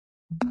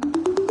Hi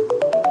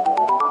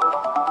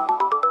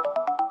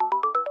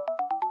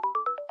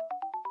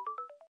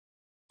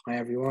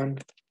everyone,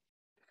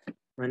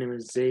 my name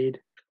is Zaid.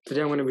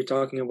 Today I'm going to be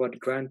talking about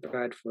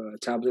GrandPad for a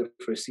tablet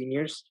for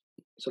seniors.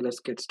 So let's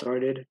get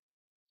started.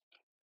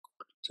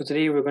 So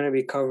today we're going to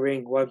be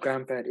covering what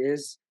GrandPad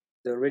is,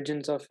 the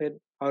origins of it,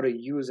 how to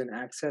use and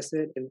access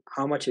it, and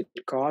how much it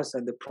costs,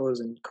 and the pros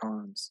and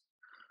cons.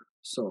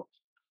 So,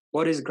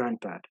 what is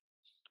GrandPad?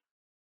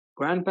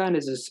 GrandPad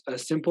is a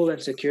simple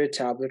and secure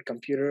tablet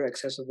computer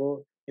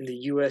accessible in the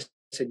US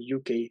and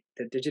UK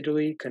that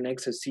digitally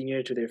connects a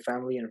senior to their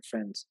family and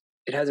friends.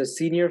 It has a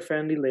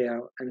senior-friendly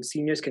layout, and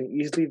seniors can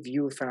easily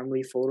view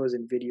family photos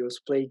and videos,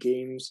 play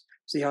games,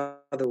 see how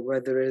the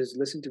weather is,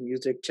 listen to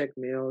music, check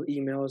mail,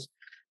 emails,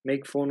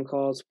 make phone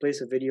calls,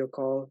 place a video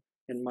call,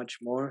 and much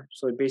more.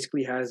 So it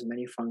basically has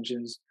many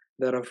functions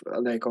that of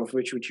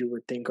which you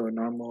would think a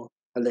normal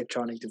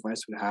electronic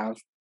device would have.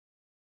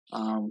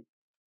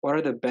 What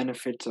are the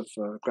benefits of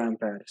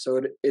GrandPad?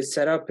 So its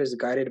setup is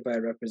guided by a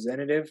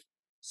representative,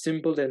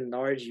 simple and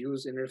large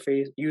user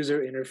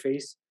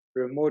interface,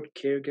 remote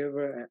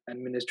caregiver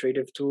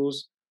administrative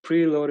tools,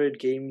 preloaded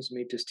games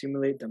made to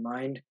stimulate the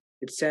mind.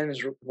 It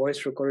sends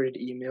voice recorded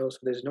emails, so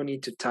there's no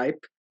need to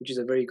type, which is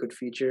a very good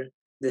feature.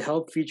 The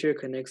help feature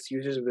connects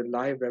users with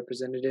live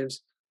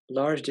representatives,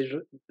 large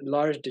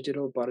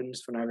digital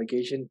buttons for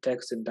navigation,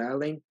 text, and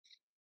dialing.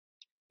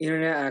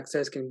 Internet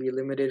access can be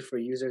limited for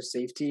user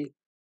safety.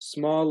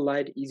 Small,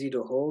 light, easy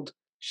to hold.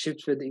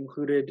 Ships with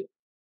included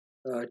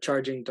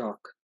charging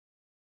dock.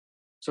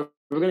 So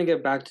we're going to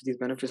get back to these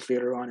benefits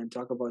later on and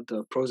talk about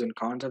the pros and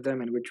cons of them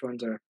and which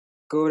ones are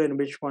good and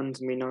which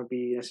ones may not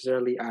be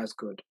necessarily as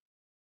good.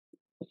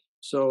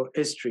 So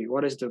history.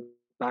 What is the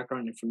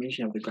background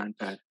information of the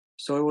GrandPad?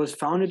 So it was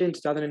founded in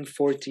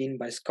 2014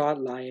 by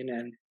Scott Lyon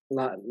and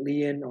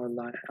probably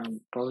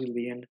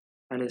Lyon,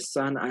 and his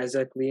son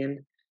Isaac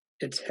Lyon.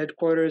 Its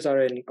headquarters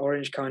are in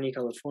Orange County,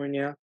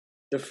 California.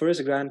 The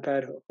first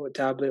GrandPad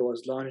tablet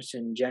was launched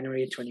in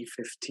January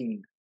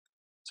 2015,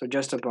 so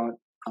just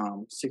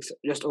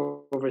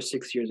over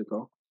 6 years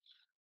ago.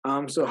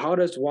 So how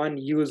does one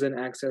use and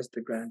access the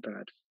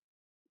GrandPad?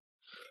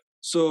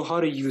 So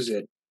how to use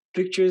it?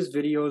 Pictures,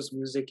 videos,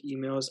 music,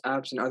 emails,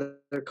 apps, and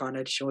other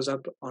content shows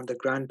up on the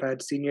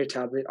GrandPad senior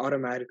tablet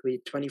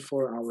automatically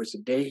 24 hours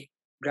a day.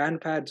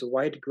 GrandPad's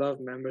white glove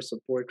member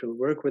support will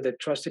work with a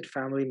trusted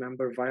family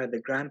member via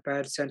the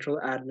GrandPad central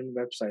admin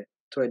website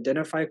to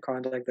identify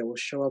contact that will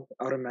show up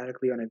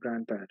automatically on a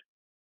GrandPad.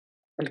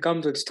 It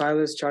comes with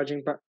stylus,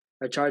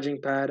 a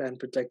charging pad, and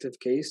protective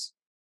case,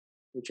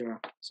 which are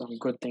some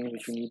good things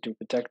which you need to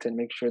protect and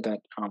make sure that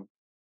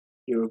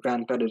your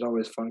GrandPad is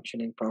always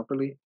functioning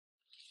properly.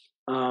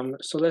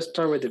 So let's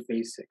start with the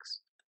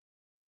basics.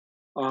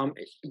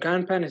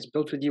 GrandPad is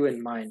built with you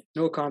in mind.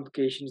 No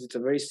complications. It's a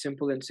very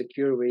simple and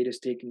secure way to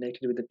stay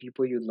connected with the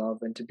people you love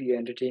and to be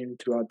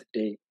entertained throughout the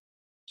day.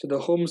 So the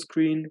home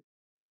screen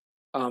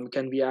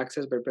can be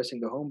accessed by pressing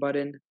the home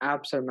button.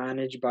 Apps are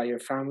managed by your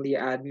family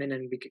admin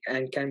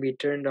and can be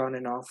turned on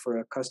and off for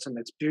a custom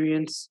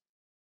experience.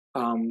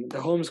 The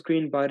home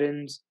screen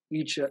buttons,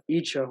 each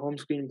home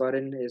screen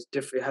button is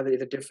different. Has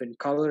a different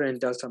color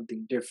and does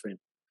something different.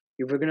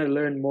 We're going to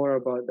learn more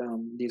about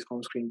these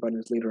home screen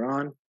buttons later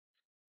on.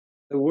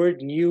 The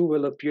word new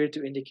will appear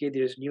to indicate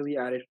there's newly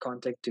added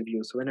content to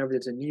view. So whenever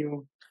there's a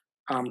new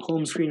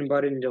home screen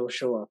button, it'll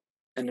show up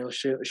and it'll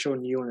show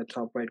new in the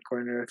top right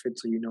corner if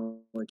it's so you know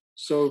it.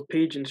 So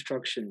page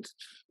instructions.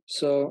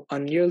 So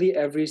on nearly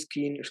every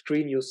screen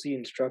you'll see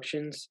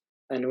instructions.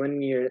 And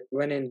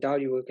when in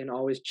doubt, you can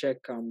always check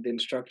the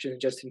instructions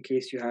just in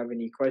case you have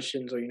any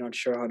questions or you're not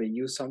sure how to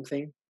use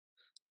something.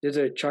 There's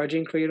a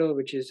charging cradle,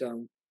 which is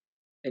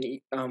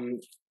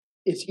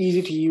it's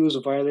easy to use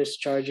wireless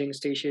charging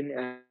station,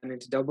 and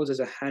it doubles as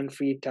a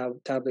hand-free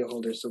tablet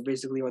holder. So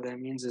basically, what that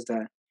means is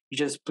that you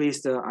just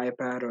place the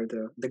iPad or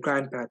the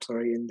GrandPad,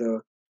 in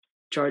the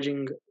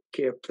charging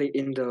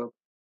in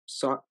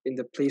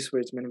the place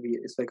where it's meant to be.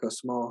 It's like a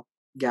small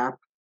gap,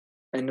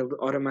 and it'll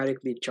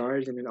automatically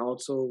charge, and it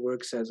also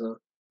works as a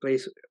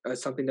place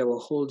something that will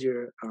hold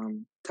your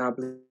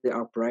tablet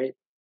upright.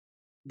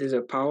 There's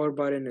a power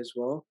button as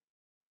well,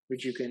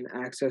 which you can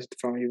access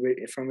from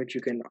which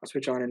you can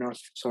switch on and off.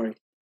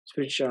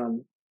 Switch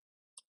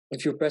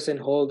if you press and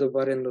hold the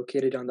button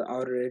located on the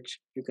outer edge,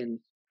 you can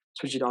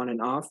switch it on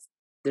and off.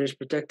 There's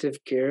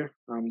protective care.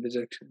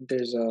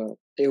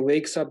 It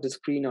wakes up the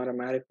screen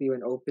automatically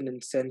when open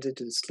and sends it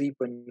to sleep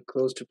when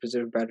closed to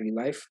preserve battery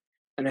life.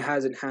 And it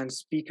has enhanced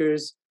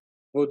speakers.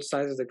 Both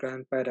sides of the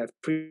GrandPad have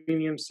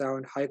premium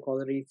sound, high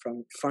quality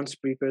from front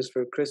speakers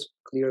for crisp,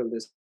 clear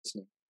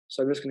listening.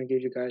 So I'm just going to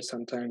give you guys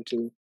some time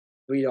to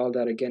read all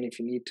that again if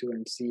you need to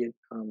and see it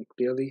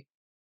clearly.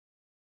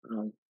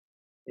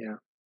 Yeah.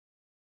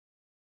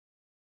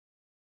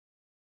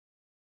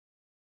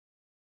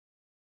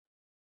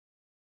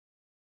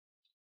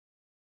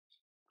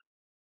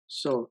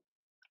 So,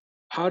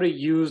 how to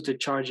use the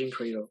charging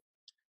cradle.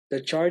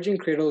 The charging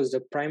cradle is the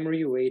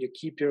primary way to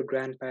keep your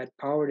GrandPad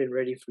powered and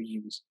ready for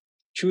use.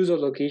 Choose a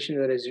location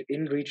that is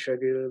in reach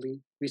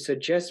regularly. We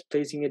suggest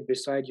placing it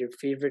beside your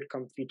favorite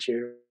comfy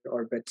chair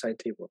or bedside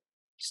table.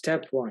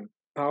 Step 1.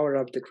 Power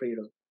up the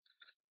cradle.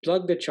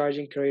 Plug the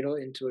charging cradle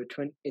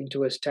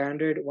into a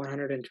standard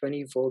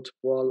 120-volt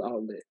wall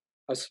outlet.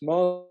 A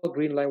small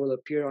green light will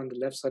appear on the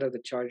left side of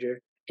the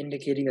charger,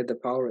 indicating that the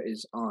power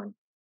is on.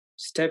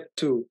 Step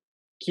 2.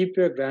 Keep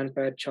your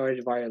GrandPad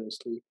charged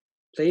wirelessly.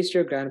 Place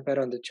your GrandPad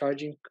on the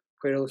charging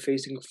cradle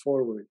facing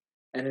forward,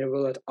 and it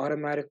will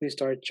automatically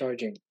start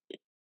charging.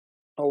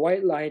 A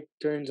white light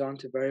turns on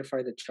to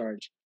verify the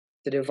charge.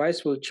 The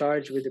device will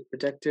charge with the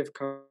protective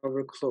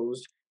cover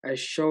closed, as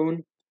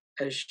shown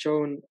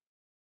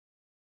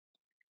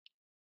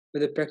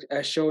with the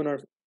as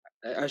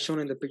shown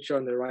in the picture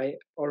on the right,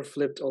 or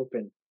flipped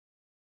open.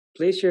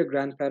 Place your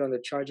GrandPad on the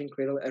charging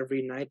cradle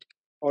every night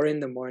or in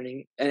the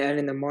morning, and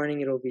in the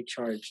morning it'll be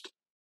charged.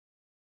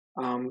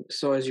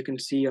 So as you can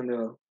see on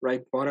the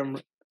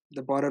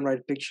bottom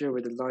right picture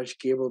with the large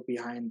cable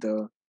behind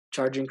the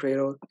charging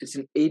cradle, it's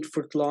an 8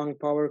 foot long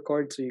power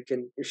cord, so you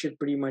should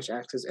pretty much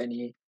access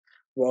any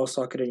wall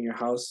socket in your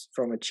house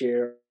from a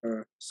chair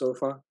or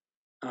sofa.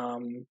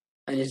 And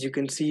as you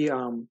can see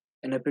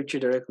in a picture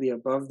directly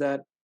above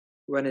that,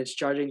 when it's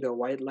charging, the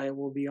white light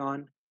will be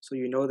on, so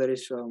you know that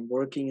it's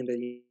working and that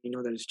you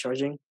know that it's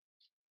charging.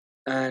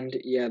 And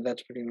yeah,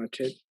 that's pretty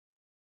much it.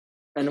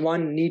 And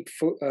one neat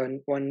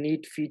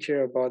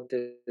feature about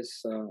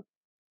this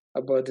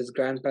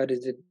GrandPad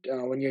is that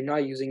when you're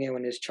not using it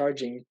when it's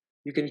charging,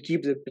 you can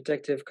keep the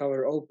protective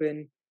cover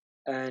open,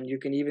 and you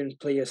can even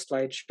play a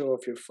slideshow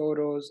of your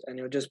photos, and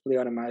it'll just play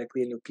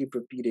automatically, and you'll keep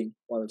repeating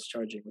while it's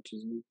charging, which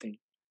is a neat thing.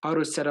 How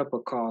to set up a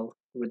call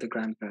with the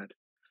GrandPad.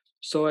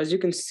 So as you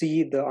can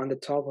see, the on the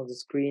top of the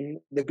screen,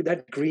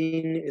 that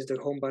green is the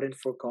home button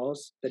for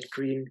calls. That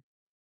green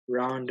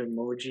round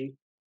emoji.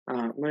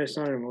 Well, it's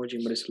not an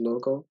emoji, but it's a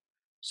logo.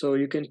 So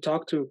you can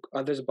talk to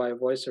others by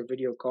voice or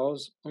video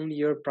calls. Only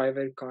your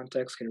private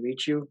contacts can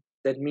reach you.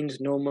 That means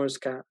no more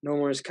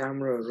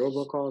camera or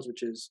robocalls,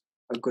 which is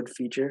a good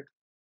feature,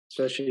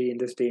 especially in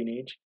this day and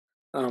age.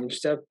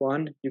 Step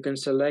 1, you can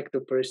select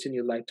the person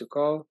you'd like to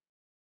call.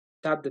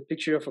 Tap the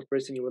picture of a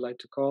person you would like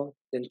to call.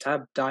 Then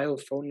tap dial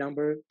phone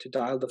number to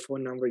dial the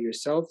phone number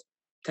yourself.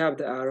 Tap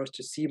the arrows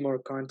to see more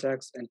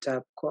contacts, and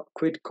tap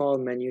quit call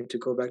menu to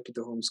go back to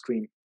the home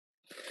screen.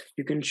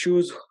 You can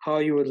choose how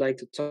you would like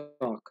to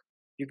talk.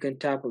 You can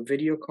tap a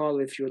video call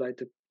if you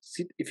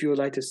would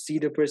like to see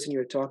the person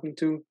you're talking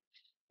to.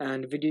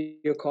 And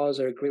video calls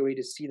are a great way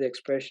to see the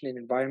expression and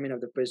environment of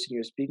the person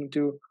you're speaking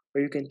to.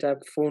 Or you can tap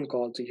phone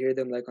call to hear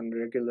them like on a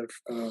regular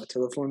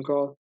telephone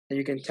call. And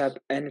you can tap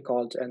end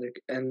call to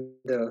end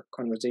the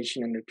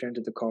conversation and return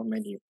to the call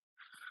menu.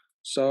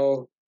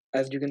 So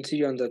as you can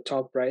see on the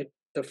top right,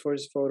 the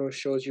first photo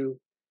shows you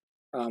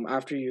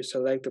after you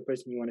select the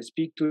person you want to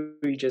speak to,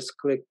 you just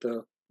click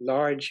the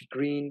large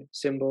green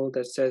symbol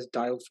that says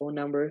dial phone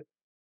number,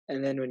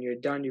 and then when you're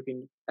done, you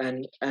can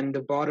and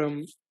the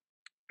bottom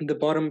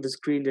of the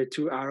screen there are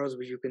two arrows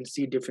where you can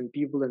see different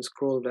people and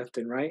scroll left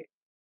and right,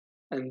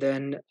 and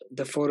then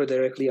the photo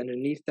directly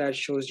underneath that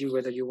shows you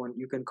whether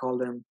you can call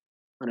them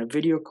on a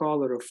video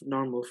call or a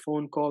normal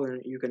phone call,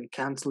 and you can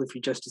cancel if you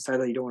just decide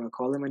that you don't want to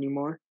call them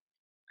anymore.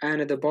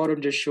 And at the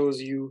bottom just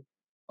shows you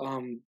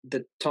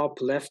the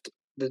top left,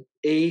 the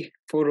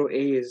photo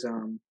A is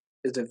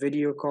a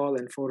video call,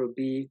 and photo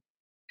B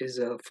is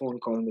a phone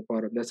call on the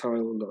bottom. That's how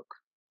it will look.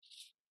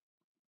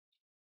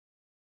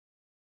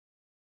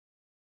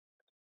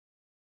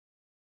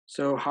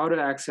 So how to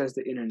access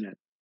the internet.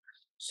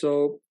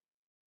 So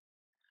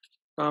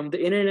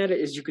the internet,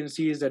 as you can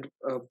see, is that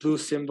blue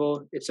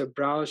symbol. It's a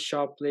browse,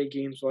 shop, play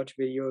games, watch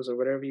videos, or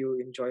whatever you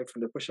enjoy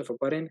from the push of a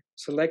button.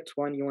 Select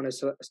one.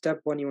 Step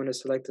 1. You want to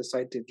select the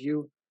site to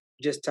view.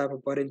 Just tap a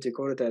button to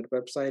go to that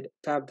website.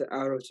 Tap the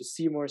arrow to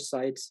see more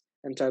sites,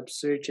 and type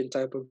search and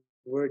type a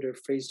word or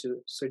phrase to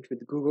search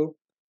with Google.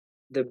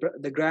 The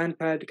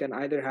GrandPad can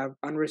either have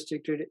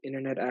unrestricted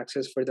internet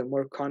access for the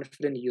more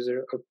confident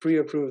user, or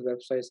pre-approved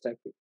websites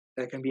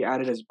that can be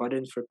added as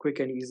buttons for quick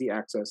and easy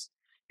access.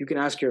 You can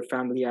ask your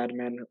family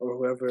admin or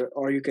whoever,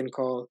 or you can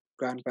call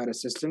GrandPad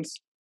assistance.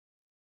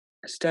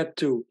 Step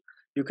 2,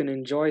 you can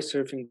enjoy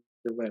surfing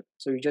the web.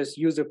 So you just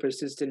use the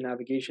persistent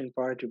navigation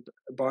bar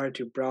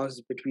to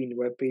browse between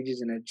web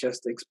pages and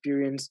adjust the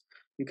experience.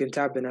 You can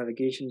tap the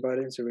navigation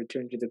buttons to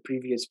return to the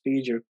previous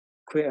page, or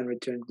quit and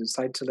return to the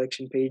site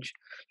selection page.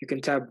 You can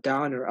tap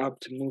down or up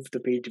to move the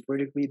page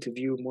vertically to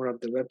view more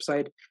of the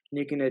website, and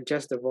you can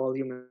adjust the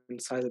volume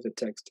and size of the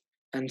text.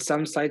 And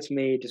some sites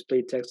may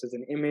display text as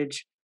an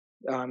image,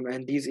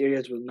 and these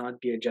areas will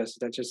not be adjusted.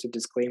 That's just a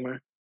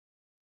disclaimer.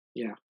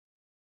 Yeah.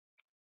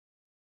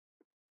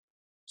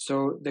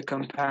 So the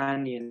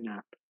companion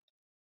app.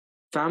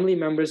 Family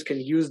members can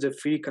use the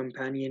free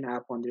companion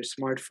app on their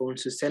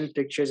smartphones to send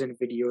pictures and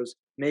videos,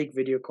 make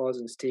video calls,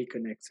 and stay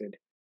connected.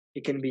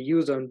 It can be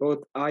used on both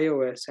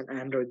iOS and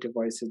Android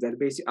devices. That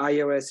basically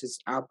iOS is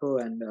Apple,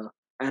 and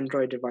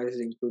Android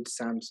devices include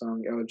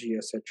Samsung, LG,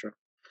 etc.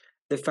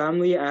 The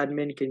family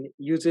admin can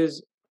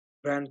uses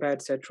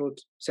GrandPad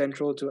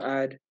Central to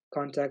add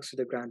contacts to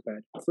the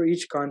GrandPad. For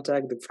each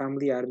contact, the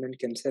family admin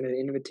can send an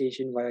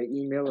invitation via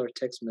email or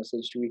text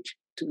message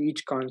to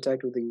each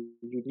contact with a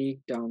unique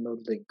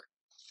download link.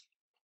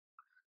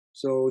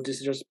 So this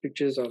is just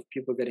pictures of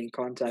people getting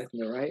contact on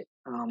the right.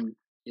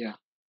 Yeah.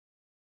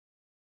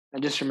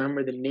 And just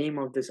remember the name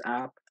of this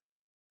app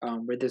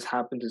where this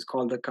happens is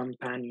called the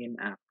Companion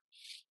app.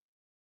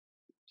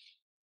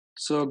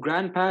 So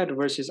GrandPad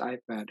versus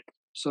iPad.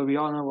 So we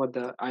all know what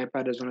the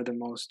iPad is one of the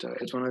most,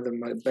 it's one of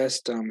the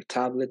best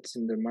tablets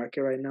in the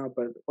market right now.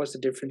 But what's the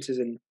differences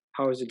and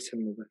how is it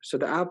similar? So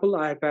the Apple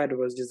iPad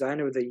was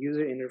designed with a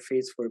user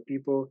interface for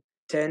people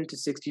 10 to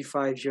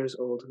 65 years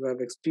old who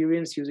have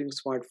experience using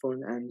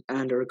smartphone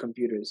and or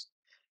computers.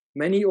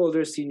 Many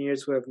older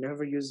seniors who have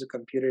never used a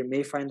computer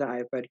may find the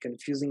iPad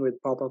confusing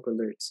with pop-up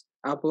alerts,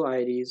 Apple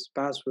IDs,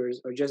 passwords,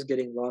 or just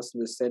getting lost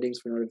in the settings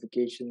for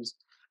notifications,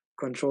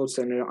 control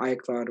center,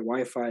 iCloud,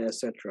 Wi-Fi,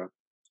 etc.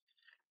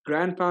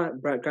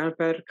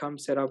 GrandPad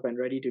comes set up and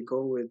ready to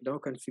go with no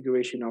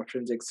configuration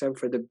options except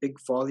for the big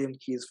volume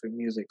keys for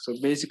music. So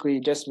basically,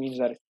 it just means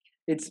that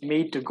it's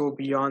made to go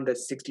beyond the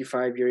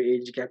 65-year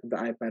age gap that the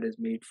iPad is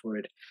made for.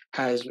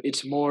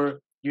 It's more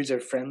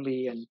user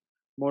friendly and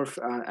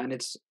and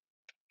it's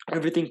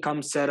everything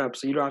comes set up,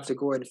 so you don't have to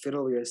go and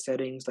fiddle with your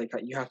settings like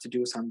you have to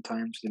do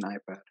sometimes with an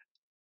iPad.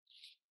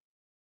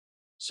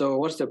 So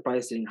what's the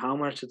pricing? How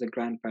much does the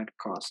GrandPad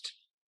cost?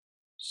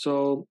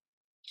 So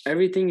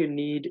everything you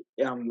need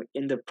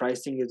in the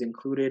pricing is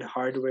included: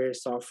 hardware,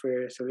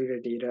 software, cellular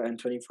data, and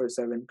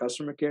 24/7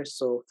 customer care.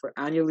 So for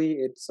annually,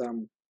 it's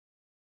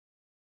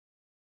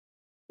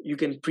you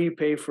can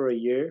prepay for a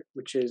year,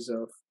 which is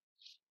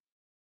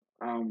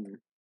um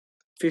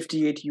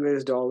 58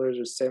 US dollars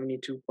or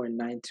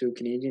 72.92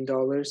 Canadian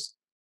dollars,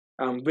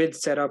 with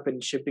setup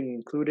and shipping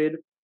included,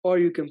 or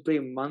you can pay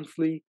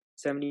monthly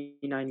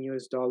 79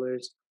 US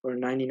dollars or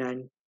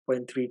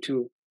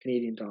 99.32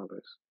 Canadian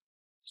dollars.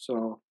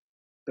 So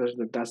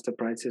that's the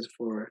prices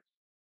for,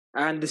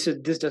 and this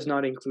does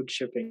not include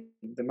shipping.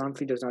 The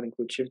monthly does not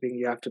include shipping.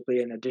 You have to pay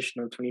an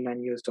additional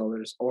 29 US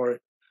dollars or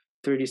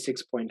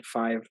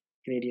 36.5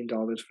 Canadian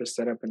dollars for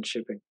setup and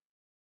shipping.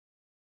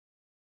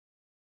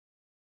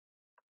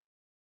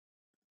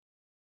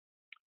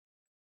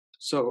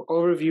 So,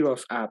 overview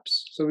of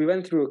apps. So, we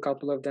went through a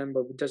couple of them,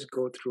 but we'll just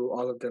go through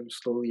all of them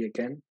slowly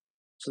again.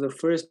 So, the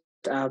first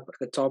app at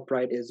the top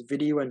right is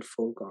video and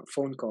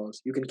phone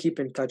calls. You can keep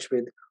in touch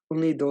with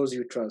only those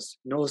you trust,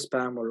 no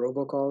spam or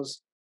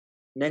robocalls.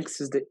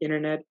 Next is the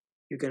internet.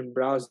 You can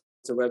browse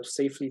the web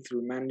safely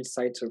through managed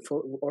sites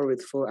or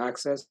with full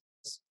access.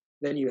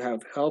 Then you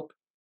have help.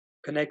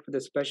 Connect with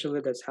a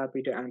specialist that's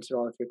happy to answer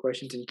all of your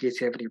questions in case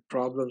you have any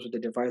problems with the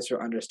device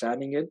or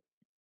understanding it.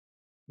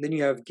 Then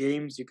you have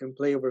games. You can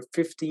play over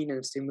 15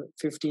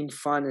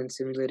 fun and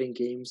simulating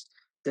games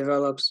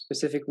developed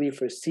specifically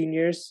for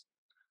seniors.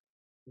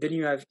 Then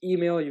you have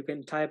email. You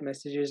can type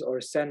messages or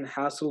send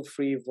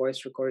hassle-free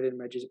voice recorded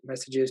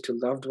messages to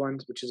loved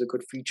ones, which is a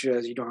good feature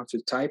as you don't have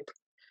to type.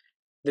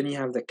 Then you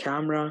have the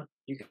camera.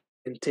 You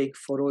can take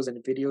photos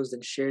and videos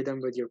and share them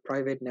with your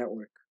private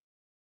network.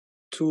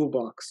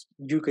 Toolbox.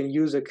 You can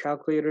use a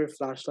calculator,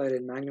 flashlight,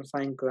 and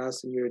magnifying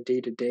glass in your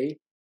day-to-day.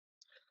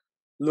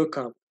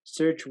 Lookup.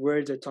 Search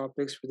words or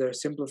topics with our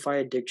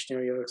simplified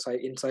dictionary or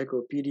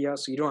encyclopedia,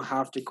 so you don't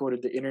have to go to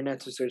the internet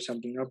to search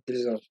something up.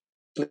 There's a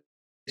place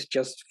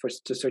just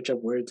to search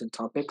up words and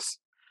topics.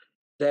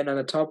 Then on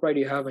the top right,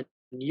 you have a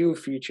new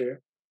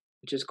feature,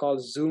 which is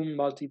called Zoom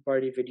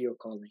multi-party video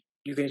calling.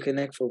 You can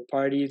connect for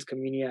parties,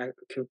 community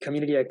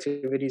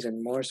activities,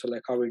 and more. So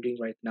like how we're doing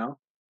right now.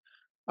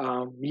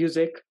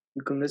 Music.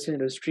 You can listen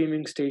to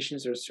streaming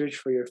stations or search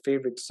for your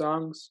favorite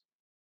songs.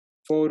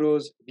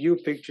 Photos, view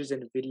pictures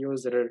and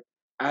videos that are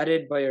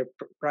added by your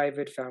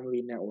private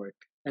family network.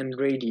 And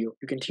radio.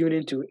 You can tune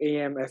into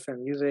AM, FM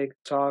music,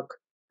 talk,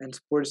 and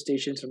sports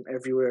stations from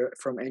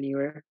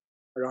anywhere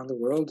around the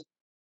world.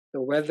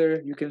 The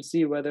weather, you can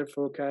see weather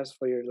forecasts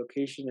for your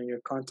location and your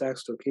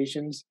contacts'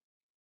 locations.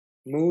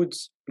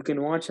 Moods, you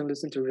can watch and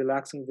listen to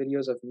relaxing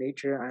videos of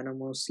nature,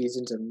 animals,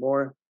 seasons, and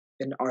more.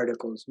 And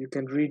articles, you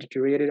can read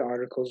curated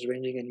articles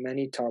ranging in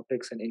many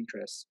topics and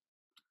interests.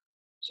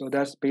 So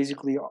that's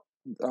basically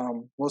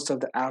most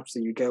of the apps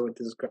that you get with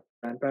this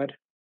GrandPad.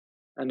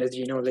 And as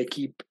you know, they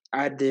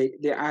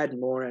add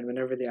more, and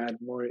whenever they add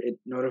more, it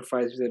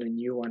notifies you that a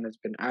new one has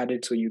been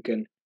added, so you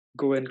can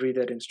go and read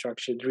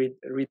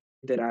read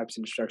that app's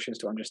instructions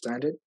to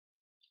understand it.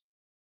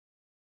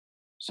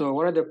 So,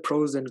 what are the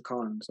pros and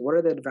cons? What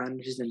are the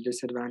advantages and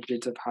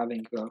disadvantages of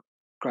having a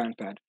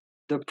GrandPad?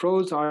 The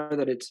pros are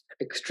that it's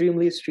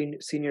extremely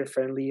senior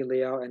friendly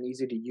layout and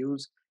easy to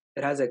use.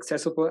 It has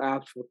accessible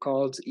apps for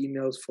calls,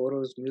 emails,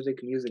 photos, music,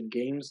 news, and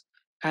games.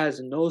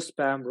 Has no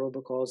spam,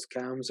 robocalls,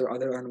 scams, or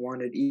other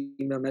unwanted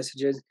email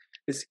messages.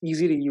 It's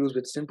easy to use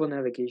with simple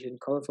navigation,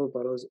 colorful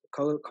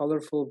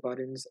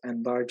buttons,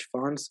 and large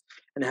fonts.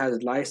 And it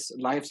has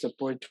live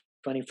support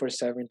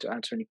 24/7 to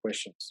answer any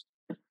questions.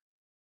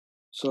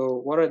 So,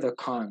 what are the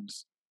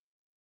cons?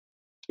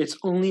 It's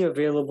only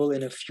available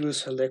in a few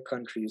select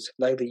countries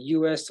like the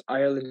US,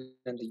 Ireland,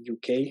 and the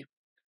UK.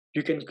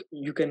 You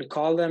can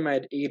call them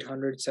at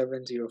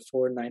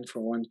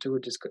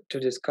 800-704-9412 to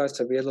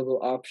discuss available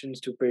options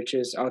to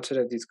purchase outside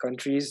of these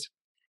countries.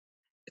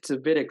 It's a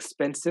bit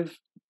expensive,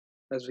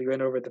 as we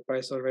went over the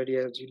price already,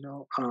 as you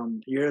know.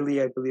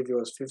 Yearly, I believe it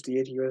was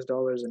 58 US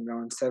dollars and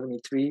around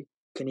 73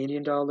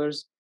 Canadian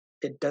dollars.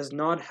 It does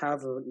not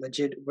have a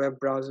legit web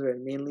browser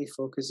and mainly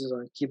focuses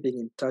on keeping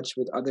in touch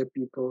with other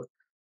people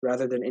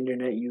rather than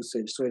internet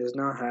usage. So it does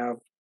not have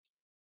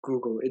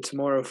Google. It's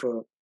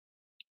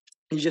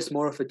just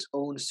more of its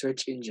own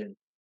search engine,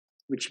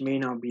 which may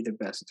not be the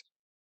best.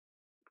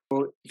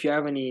 So if you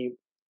have any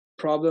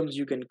problems,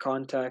 you can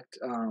contact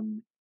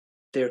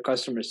their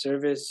customer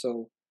service.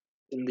 So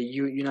in the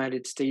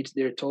United States,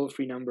 their toll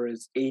free number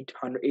is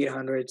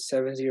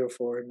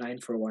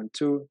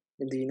 800-704-9412.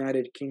 In the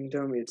United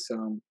Kingdom, it's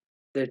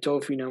their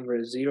toll free number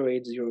is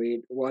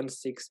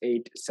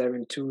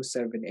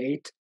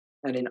 0808-168-7278.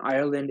 And in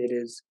Ireland, it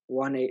is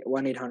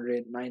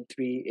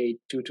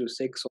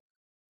 1-800-938-226.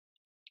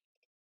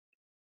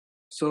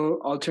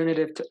 So,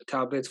 alternative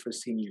tablets for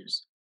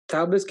seniors.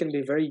 Tablets can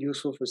be very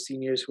useful for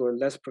seniors who are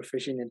less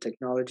proficient in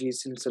technology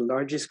since the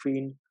larger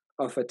screen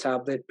of a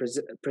tablet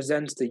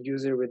presents the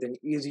user with an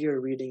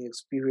easier reading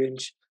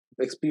experience,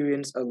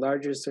 a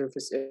larger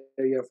surface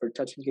area for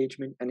touch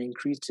engagement, and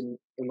increased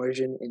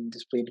immersion in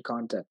displayed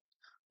content,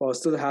 while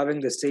still having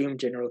the same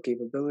general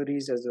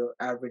capabilities as an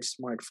average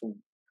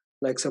smartphone,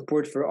 like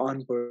support for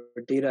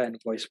onboard data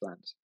and voice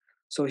plans.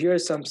 So here are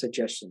some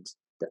suggestions.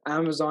 The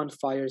Amazon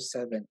Fire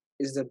 7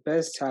 is the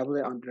best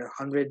tablet under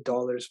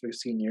 $100 for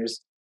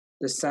seniors.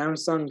 The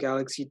Samsung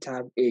Galaxy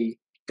Tab A,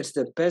 it's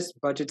the best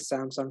budget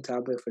Samsung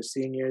tablet for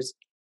seniors.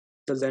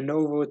 The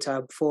Lenovo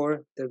Tab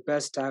 4, the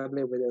best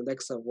tablet with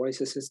Alexa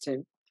voice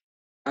assistant.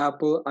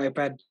 Apple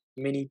iPad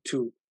Mini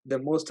 2, the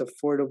most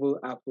affordable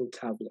Apple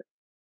tablet.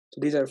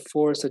 So these are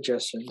four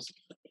suggestions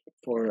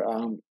for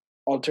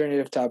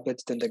alternative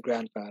tablets than the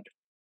GrandPad.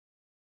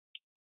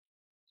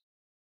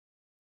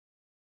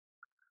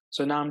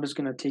 So now I'm just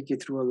going to take you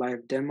through a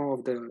live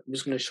demo I'm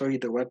just going to show you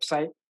the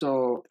website.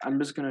 So I'm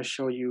just going to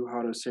show you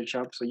how to search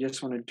up. So you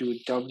just want to do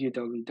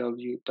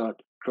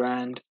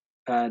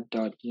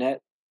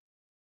www.grandpad.net.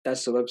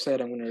 That's the website.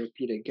 I'm going to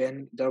repeat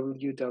again,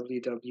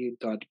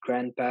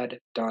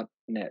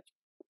 www.grandpad.net.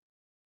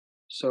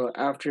 So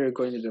after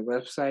going to the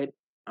website,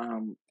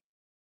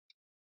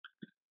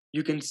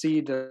 you can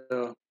see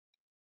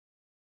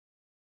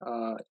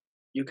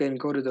you can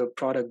go to the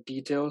product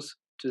details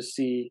to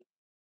see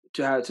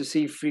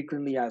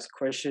frequently asked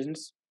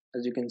questions.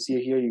 As you can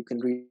see here, you can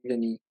read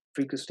any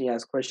frequently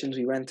asked questions.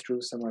 We went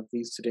through some of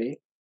these today,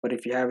 but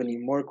if you have any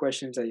more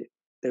questions that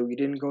we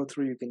didn't go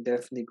through, you can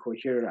definitely go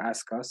here and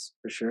ask us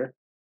for sure.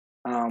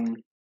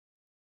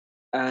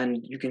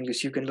 And you can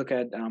look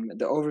at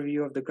the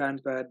overview of the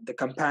GrandPad, the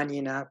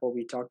companion app, what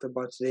we talked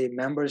about today,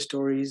 member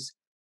stories,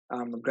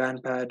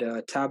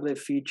 GrandPad tablet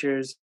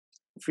features,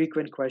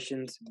 frequent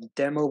questions,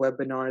 demo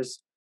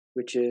webinars,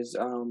 which is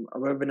a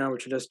webinar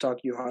which will just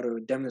talk you how to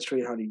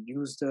demonstrate how to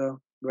use the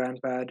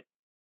GrandPad.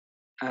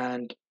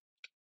 And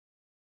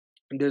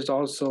there's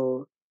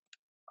also,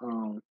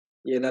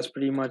 that's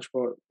pretty much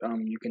what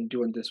you can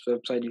do on this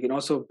website. You can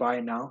also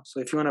buy now. So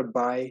if you want to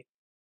buy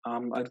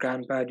a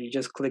GrandPad, you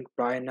just click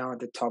buy now at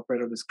the top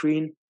right of the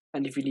screen.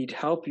 And if you need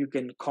help, you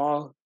can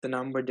call the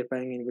number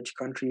depending on which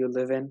country you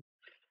live in.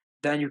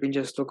 Then you can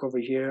just look over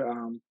here.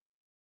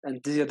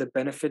 And these are the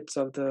benefits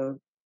of the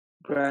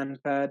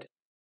GrandPad.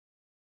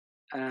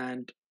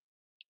 And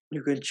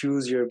you can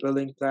choose your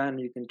billing plan.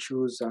 You can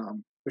choose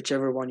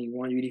whichever one you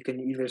want. You can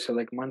either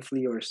select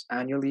monthly or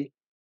annually.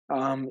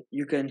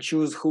 You can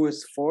choose who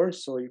it's for.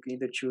 So you can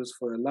either choose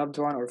for a loved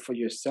one or for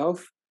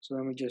yourself. So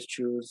let me just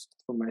choose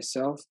for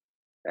myself.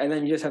 And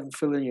then you just have to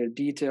fill in your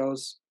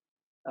details.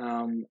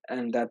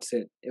 And that's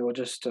it. It will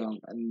just,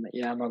 I'm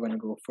not going to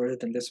go further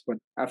than this, but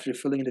after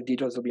filling the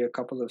details, there'll be a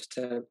couple of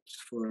steps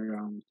for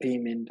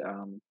payment,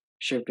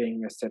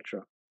 shipping,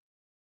 etc.